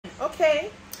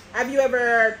Okay. Have you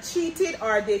ever cheated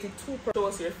or dated two persons? Show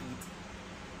us your feet.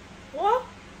 What?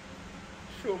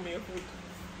 Show me your foot.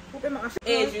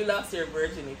 Age you lost your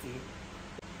virginity.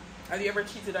 Have you ever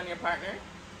cheated on your partner?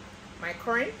 My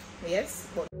current? Yes.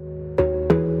 But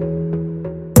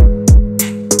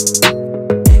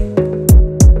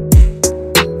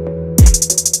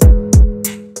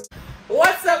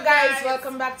what's up, guys?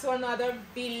 Welcome back to another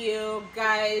video,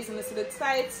 guys. And this is the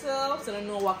title, so I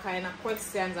know what kind of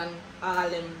questions and all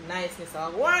them niceness I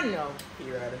want to know.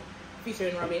 Period.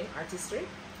 Featuring ROBYN, ARTISTRY.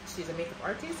 She's a makeup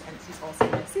artist and she's also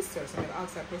my sister, so I'm gonna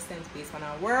ask her questions based on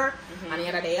her work and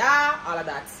yada they are, all of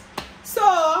that.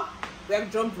 So we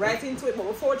have jumped right into it, but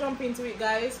before we jump into it,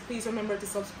 guys, please remember to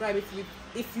subscribe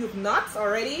if you've not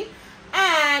already,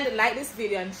 and like this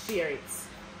video and share it.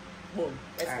 Boom.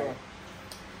 Let's go.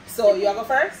 So you wanna go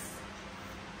first?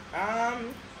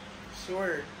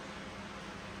 Sure.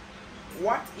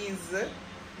 What do you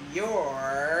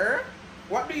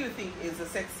think is the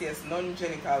sexiest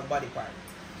non-genital body part?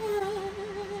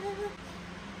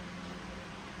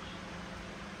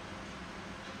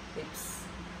 Lips.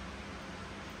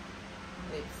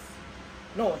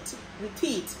 No,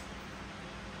 teeth.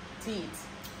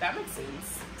 That makes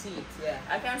sense. Teeth, yeah.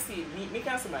 I can see me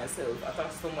can see myself. I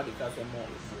thought somebody because their mouth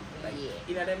is soup. Like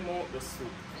their mouth the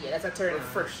soup. Yeah, that's a turn.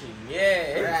 Refreshing.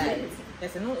 Yeah. Right.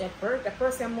 That's a no effort. The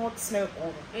person mouth smell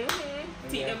good.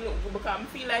 Teeth them look good because I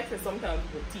feel like sometimes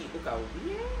the teeth look out.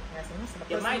 Yeah.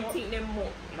 You might think them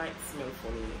mouth might smell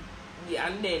funny. Yeah,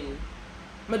 and then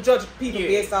I judge people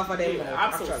based off of them. Yeah,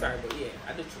 I'm so sorry, but yeah,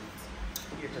 I the truth.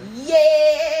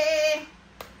 Yeah.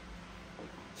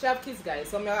 She have kids, guys.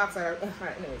 So I'm gonna ask her.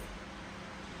 Alright, anyways.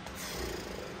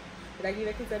 Did I give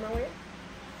the kids in my way?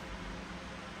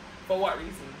 For what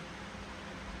reason?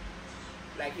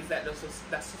 Like, is that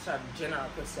that's such a general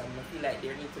question? I feel like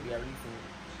there needs to be a reason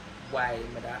why I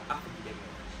have to give them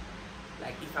away.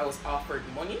 Like, if I was offered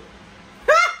money.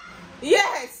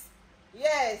 Yes.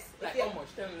 Like how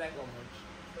much? Tell me like how much?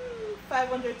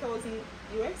 500,000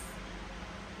 US.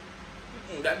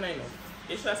 That's not enough.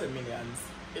 It's just a millions.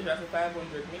 It's just a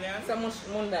 500 million. So much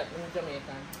money that in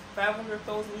Jamaican.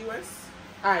 500,000 US.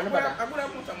 Alright, no I would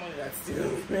have much money that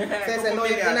still. So no,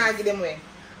 you're not give them away.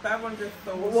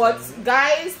 500,000. What,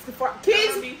 guys? For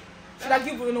kids, should I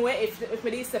give them away if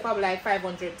we step up like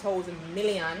 500,000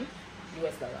 million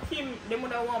US dollar? Kim, them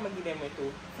would have want to give them away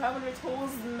too.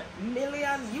 500,000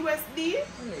 million USD. Yes.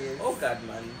 Oh God,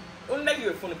 man. Only give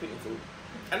you a funny penny too.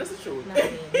 And that's the truth. Not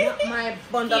my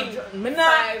bund of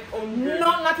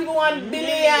not even 1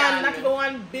 billion. Not even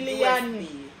 1 billion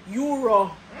USD.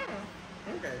 euro.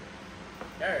 Okay.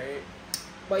 Alright.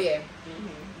 But yeah.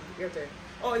 Your turn.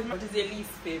 Oh, what is your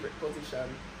least favorite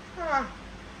position?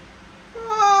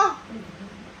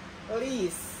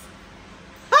 Least.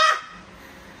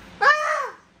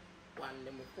 One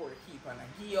them before the keep and I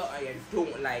give you or you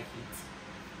don't like it.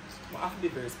 I have to be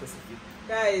very specific.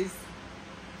 Guys.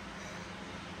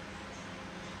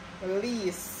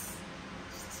 Least.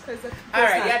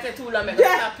 Alright, you have to too long to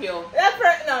slap you.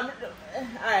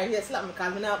 Alright, yeah, slap me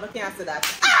because I can't say that.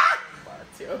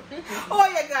 Oh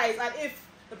yeah, guys, and if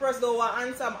the person don't want to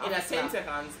answer, in a 10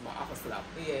 seconds, I have to slap.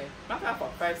 Yeah. Not for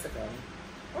 5 seconds.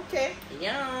 Okay.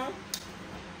 Yeah.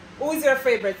 Who is your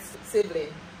favorite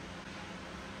sibling?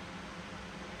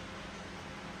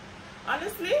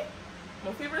 Honestly,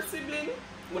 my favorite sibling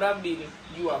would have been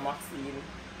you and Maxine.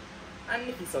 And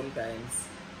Nikki sometimes.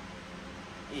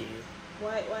 Yeah.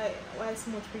 Why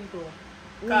so much people?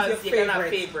 Because you can have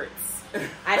favorites.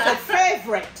 I said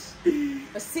favorite.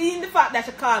 Seeing the fact that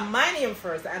you call my name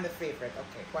first, I'm the favorite.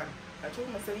 Okay, one. I told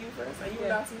him I said you first. And you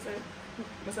last said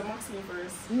Mr. Maxine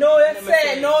first. No, you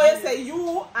say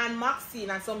you and Maxine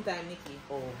and sometimes Nikki.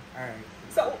 Oh, alright.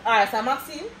 So so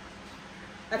Maxine?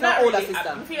 That's my older sister.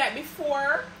 I feel like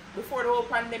before the whole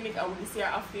pandemic I wouldn't see her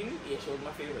often. Yeah, she was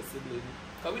my favorite sibling.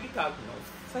 Because we did talk enough.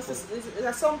 So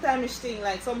it's sometimes thing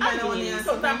like sometimes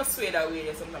sometimes I swear that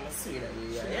way, sometimes I swear that way.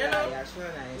 Yeah, you know? Yeah, sure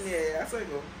nice. Yeah, that's how it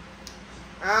go.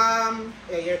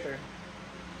 Yeah, your turn.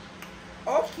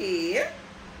 Okay.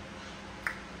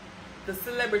 The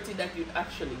celebrity that you'd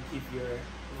actually give your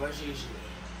vajayjay.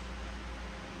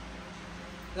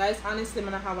 Guys, honestly,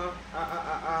 I have a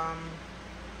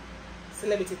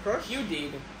celebrity crush. You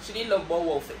did. She did love Bow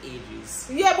Wow for ages.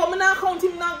 Yeah, but I'm not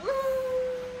counting now.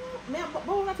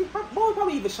 Bow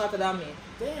probably even shorter than me.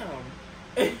 Damn.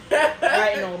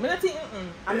 Right now, I'm not think.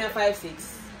 I'm a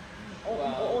 5'6". Wow.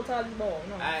 How tall is Bow?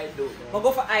 No. I don't know. I'll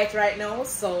go for height right now,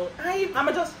 so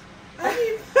I'm just.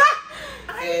 We're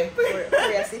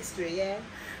 6'3", yeah.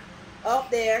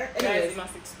 Up there. Anyways. Guys,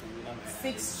 6'2",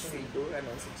 6'3".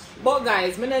 But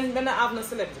guys, I don't have no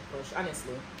celebrity crush,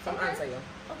 honestly. From answer you.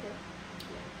 Okay.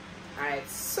 Alright,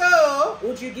 so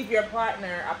would you give your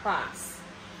partner a pass?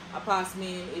 A pass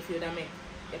meaning if you don't make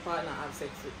your partner have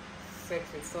sex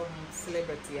with some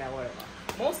celebrity or whatever.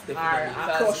 Most Or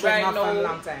definitely. a crush right now for a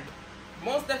long time.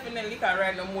 Most definitely, because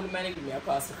right now, more money give me a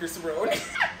pass to Chris Brown.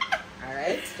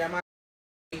 Alright, Jama.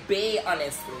 Bay,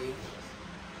 honestly.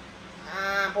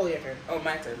 Oh, your turn. Oh,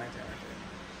 my turn.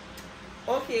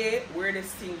 Okay,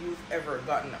 weirdest thing you've ever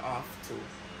gotten off to?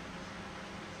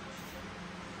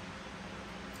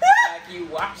 Like you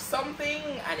watch something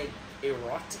and it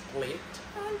erotically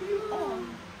turned you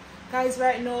on. Guys,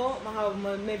 right now, I have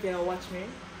my nephew watch me,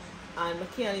 and I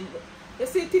can't. You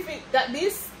see, Tiffy, that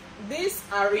this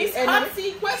are It's hot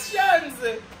seat questions.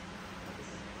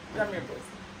 Come here, boys.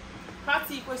 Hot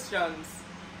seat questions.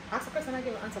 Ask a question, I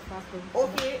give an answer fast.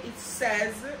 Okay, it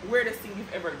says weirdest thing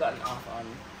you've ever gotten off on.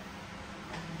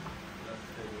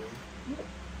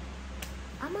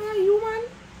 Am I a human?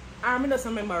 I'm not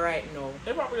remember right now.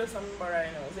 They probably just remember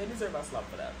right now. They deserve a slap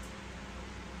for that.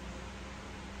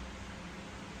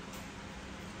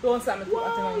 Don't stop me.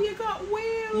 Wow, you got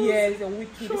whales. Yeah, it's a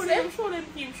wicked. Show them,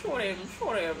 Kim. Show them.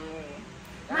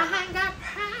 My hand got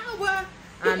power.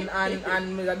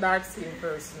 And with a dark skin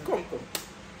person. Come.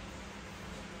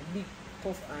 Big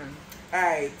tough hand.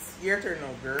 Alright, your turn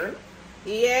now, girl.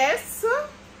 Yes.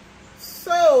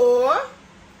 So.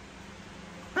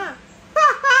 Alright,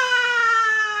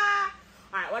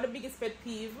 what the biggest pet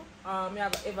peeve you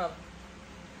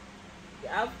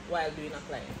have while doing a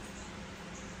client?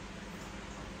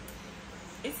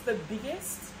 It's the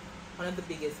biggest. One of the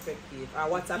biggest pet peeve.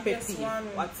 What's a pet peeve?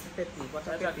 What's a pet peeve? What's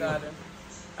a pet peeve?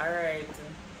 Alright.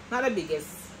 Not the biggest.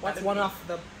 What's one of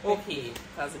the okay,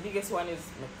 because the biggest one is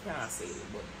I can't say it,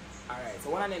 but alright.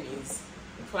 So one of them is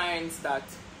clients that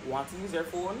want to use their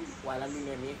phone while I'm doing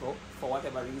their makeup for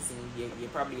whatever reason. Your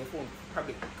phone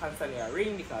probably constantly a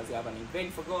ring because you have an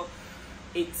event for go.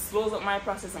 It slows up my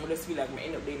process. I'm just feel like I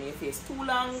end up doing your face too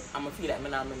long. I'm gonna feel like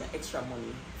I'm not making extra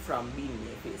money from being in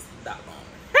your face that long.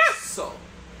 So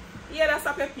yeah, that's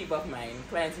a pet peeve of mine.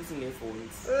 Clients using their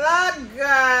phones. Lord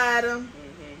God.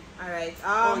 Alright.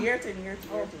 Your turn.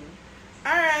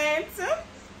 Alright.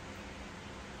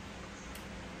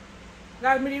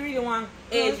 God, me really want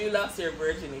age you lost your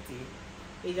virginity.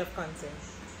 Age of consent.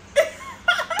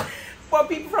 But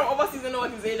people from overseas don't know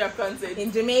what is age of consent.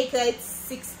 In Jamaica, it's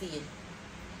 16.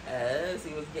 So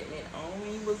he was getting it on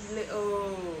when he was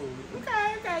little.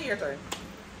 Okay, your turn.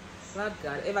 Lord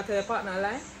God, ever tell your partner a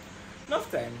lie? Enough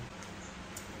time.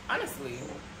 Honestly.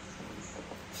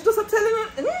 She just telling him.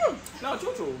 No,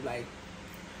 true. Like,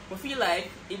 I feel like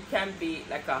it can be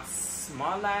like a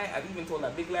small lie. I've even told a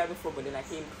big lie before, but then I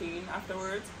came clean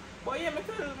afterwards. But yeah, I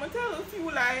tell a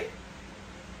few lie.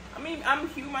 I mean, I'm a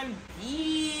human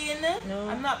being. No.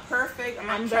 I'm not perfect.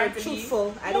 I'm very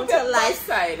truthful. I don't tell lies.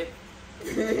 Side.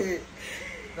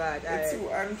 God, it's too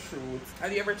untruth.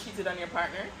 Have you ever cheated on your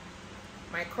partner?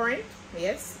 My current?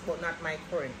 Yes, but not my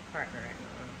current partner right now.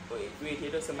 Wait, you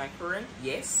just say my current?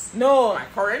 Yes. No. My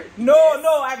current? No, yes.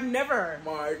 No, I've never.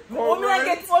 My current? Only I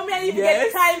get the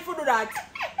time to do that.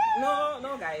 No,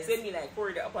 guys. Send me like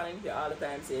Corey up on him all the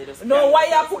time. Say just. No, why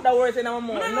you put the words in our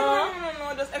mouth? No.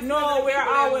 Just we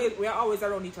are always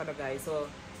around each other, guys. So,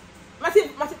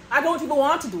 I don't even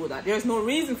want to do that. There's no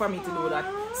reason for me to do that.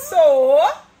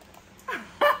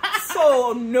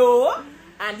 So no,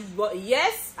 but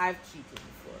yes, I've cheated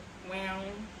before. Well,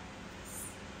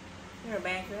 you're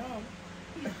back home.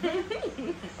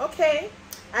 Okay.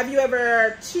 Have you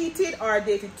ever cheated or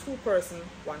dated two person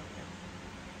one time?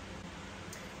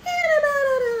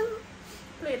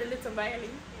 Play the little violin.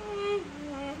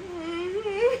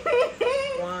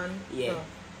 One. Yeah. No.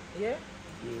 Yeah?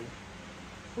 Yeah.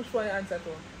 Which one you answer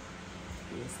to?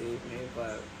 You say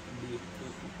never be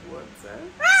two once,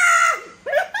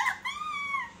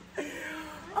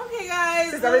 Okay,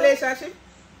 guys. It's a relationship?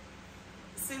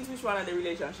 Since which one of the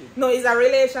relationship? No, it's a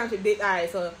relationship. Alright,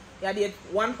 so you date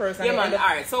one person. Yeah, man.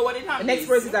 Alright, so what it happens? The next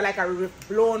person is like a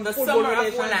blown the football summer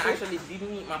relationship. when I actually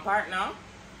didn't meet my partner,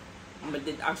 but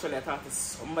did actually I talked to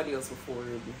somebody else before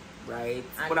already, right?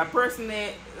 But I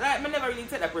personally, I never really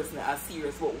take that person as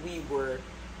serious. But we were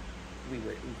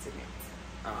intimate.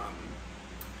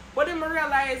 But then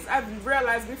I've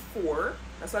realized before.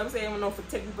 That's what I'm saying. I don't know for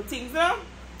technical things now.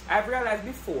 I've realized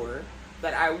before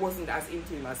that I wasn't as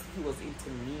into him as he was into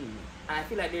me, and I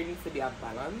feel like there needs to be a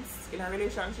balance in a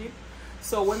relationship.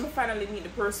 So when we finally meet the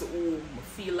person who I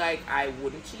feel like I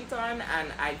wouldn't cheat on,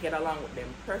 and I get along with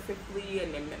them perfectly,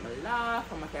 and they make me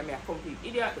laugh, and I can be a complete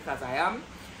idiot because I am.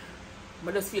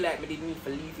 I just feel like I didn't need to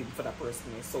leave him for that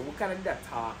person. So we kind of did that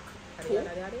talk. Yeah.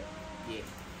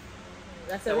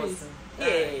 That's the reason. Yeah.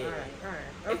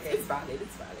 Alright. Okay. It's valid.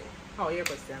 It's valid. Oh, your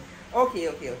question. Okay.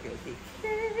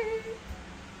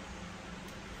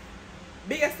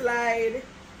 Biggest slide.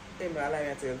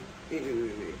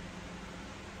 Wait.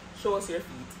 Show us your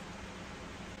feet.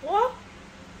 What?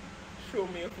 Show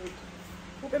me your foot.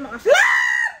 Put them up. Put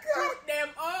them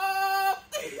up.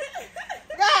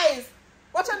 Guys,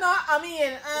 what you know? I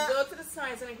mean, go to the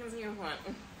side so I can see your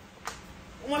foot.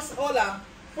 What's all that?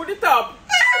 Put it up.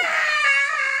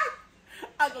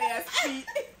 Ugly ass feet.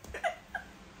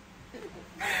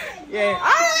 Yeah.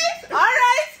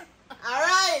 Alright.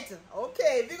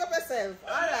 Okay, big up yourself.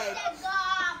 Alright.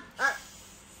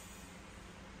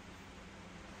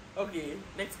 Okay,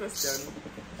 next question.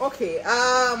 Okay,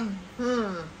 I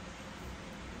feel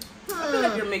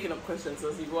like you're making up questions,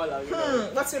 so you go along.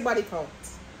 What's your body count?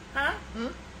 Huh?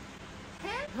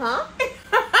 Huh?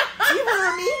 You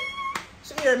hear me?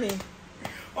 She hear me.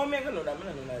 Oh, I'm gonna know that. Wait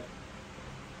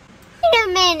a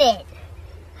minute.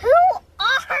 Who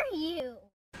are you?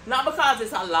 Not because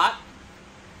it's a lot,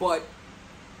 but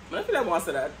I feel like I want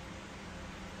to say that.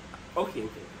 Okay.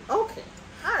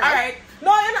 Alright.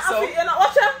 No, you're not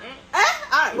watching.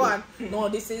 Alright, go on. No,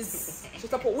 this is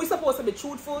we're supposed to be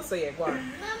truthful, so yeah, go on.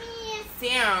 Mommy.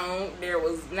 So there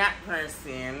was that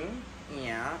person,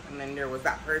 yeah, and then there was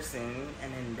that person,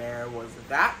 and then there was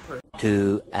that person.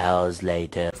 2 hours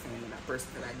later. And that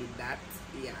person that I did that,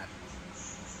 yeah.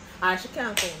 She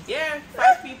can't count. Yeah,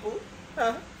 5 people.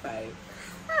 Huh? 5.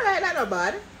 Alright, that's not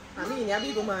bad. I mean, you're a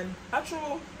big man. That's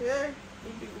true. Yeah.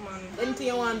 Big man. Anything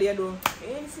you want there, do.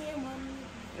 Anything you want.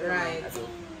 Right.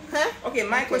 Huh? Okay,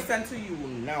 my question to you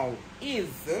now is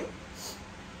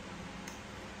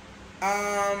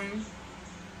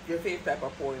your favorite type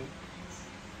of porn.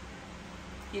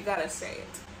 You gotta say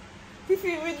it. If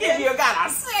you gotta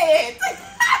say it.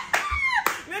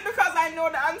 Not because I know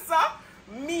the answer.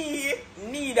 Me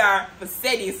neither for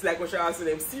say this like what you answer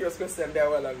them serious question there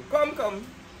well. Come. Mommy.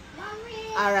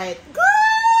 Alright. Go!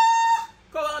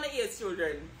 Come on the ears,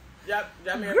 children. Jab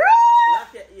your Girl!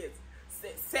 lock your ears.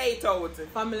 Say it out.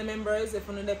 Family members, if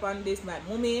you know depend on this, my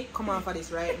mommy, come on for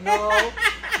this right now.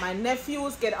 My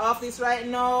nephews, get off this right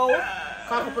now.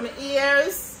 Cock up on the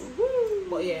ears.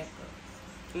 But yeah.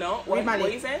 No,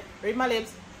 What you say? Read my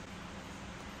lips.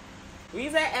 What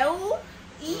you say? L?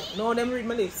 E? No, them read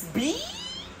my lips. B?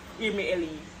 Read me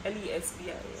L-E.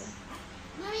 L-E-S-B-I.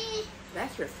 Mommy.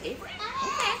 That's your favorite?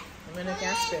 Okay. I mean, I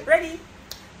can't spell. Ready?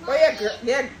 But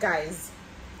yeah, guys.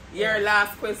 Your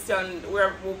last question.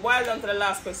 We're well done to the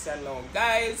last question now,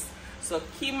 guys. So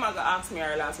Kim gonna ask me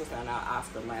her last question and I'll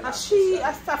ask her my last question.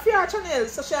 I feel her channel,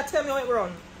 so she'll tell me how it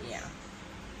run. Yeah.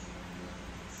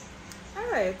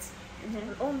 Alright.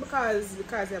 Because you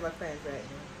have a client right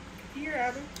now. Here,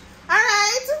 Abby.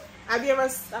 Alright. Have you ever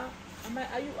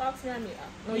are you asking me?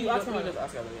 No, you asked me. Just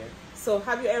ask her here. So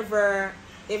have you ever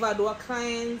do a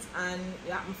client and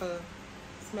you happen to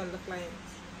smell the client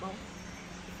mouth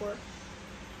before?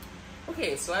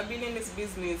 Okay, so I've been in this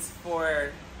business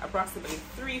for approximately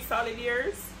 3 solid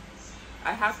years.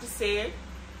 I have to say it,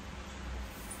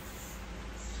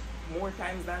 more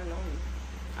times than none.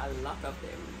 A lot of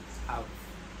them have.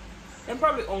 I'm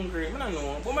probably hungry, I don't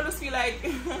know, but I just feel like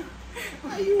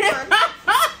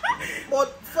but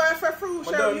for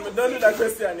future, don't do that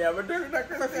question, yeah. But don't do that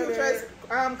question. For future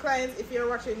clients, if you're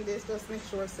watching this, just make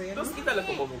sure say. Just get a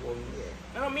little bubble gum. Yeah.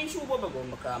 I don't mean chew bubble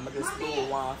gum because I just don't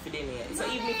want to fit in here. So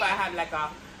even if I had like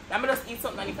I'm just eat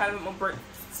something and you can't make my breath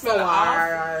smell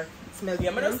or smell.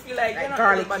 Yeah, I just feel like you're not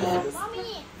garlic.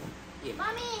 Mommy. Yeah.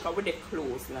 Mommy. Because with the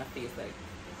clothes in her face like.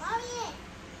 Mommy.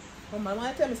 Oh, my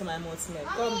mom, tell me some my mouth smell.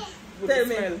 Come, Tell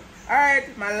me.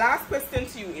 Alright, my last question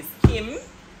to you is Kim.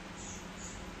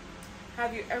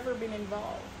 Have you ever been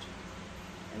involved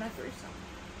in a threesome?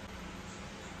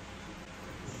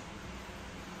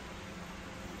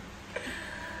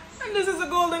 And this is a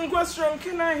golden question.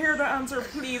 Can I hear the answer,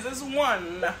 please? It's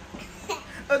 1,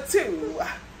 a 2,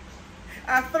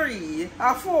 a 3,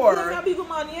 a 4. You're a big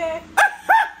man, yeah. You're a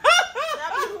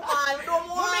big man. We don't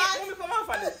want. Come on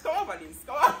for this. Come on.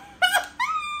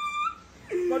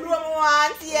 We don't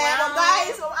want, yeah. But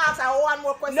guys, we'll ask one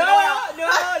more question. No,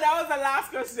 that was the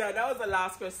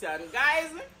last question. Guys.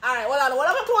 Alright, hold on. What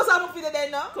am I close up video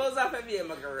then now? Close up a video,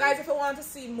 my girl. Guys, if you want to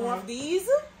see more of these,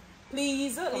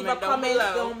 please leave a comment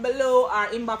down below or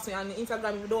inbox me on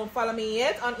Instagram. If you don't follow me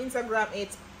yet on Instagram,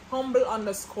 it's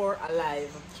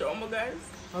humble_alive. Show humble, guys.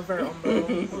 Very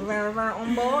humble. very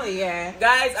humble, yeah.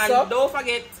 Guys, and don't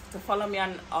forget to follow me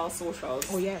on all socials.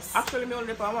 Oh, yes. Actually, I'm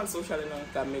on social,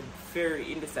 because I'm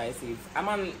very indecisive. I'm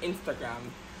on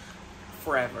Instagram,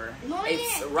 forever. Mommy.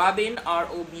 It's Robyn,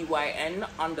 ROBYN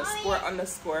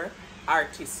 __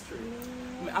 artistry.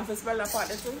 I have to spell that part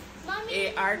too.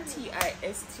 Mommy. ARTISTRY. I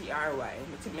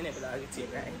think I never got it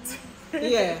right.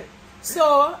 Yeah.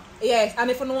 So, yes, and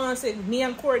if you want to say me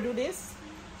and Corey do this,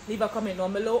 leave a comment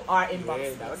down below or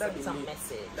inbox that would be some lit.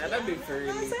 message. That would be very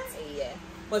lit. Yeah.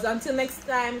 But until next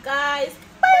time, guys,